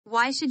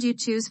Why should you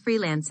choose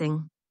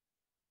freelancing?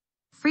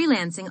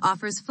 Freelancing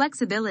offers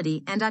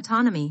flexibility and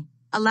autonomy,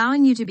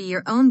 allowing you to be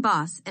your own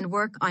boss and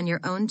work on your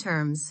own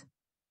terms.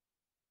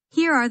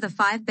 Here are the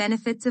 5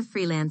 benefits of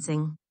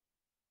freelancing.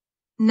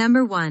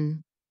 Number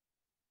 1.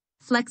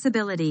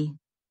 Flexibility.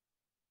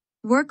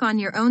 Work on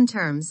your own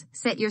terms,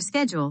 set your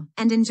schedule,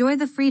 and enjoy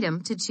the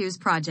freedom to choose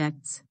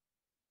projects.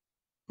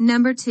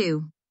 Number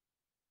 2.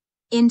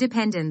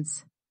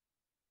 Independence.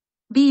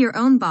 Be your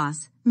own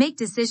boss, make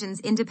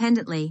decisions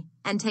independently,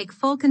 and take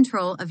full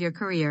control of your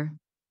career.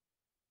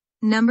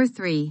 Number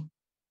 3.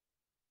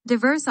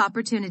 Diverse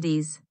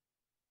opportunities.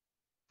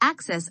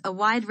 Access a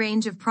wide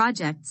range of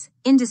projects,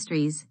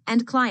 industries,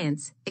 and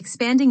clients,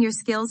 expanding your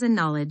skills and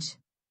knowledge.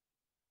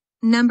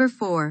 Number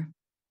 4.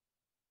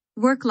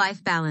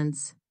 Work-life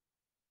balance.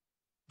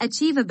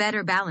 Achieve a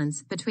better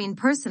balance between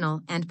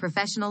personal and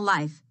professional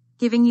life,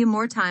 giving you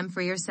more time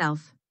for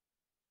yourself.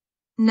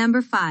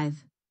 Number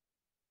 5.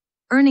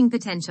 Earning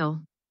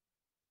potential.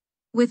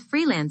 With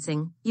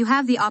freelancing, you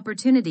have the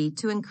opportunity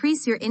to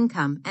increase your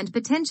income and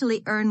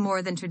potentially earn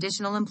more than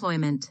traditional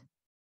employment.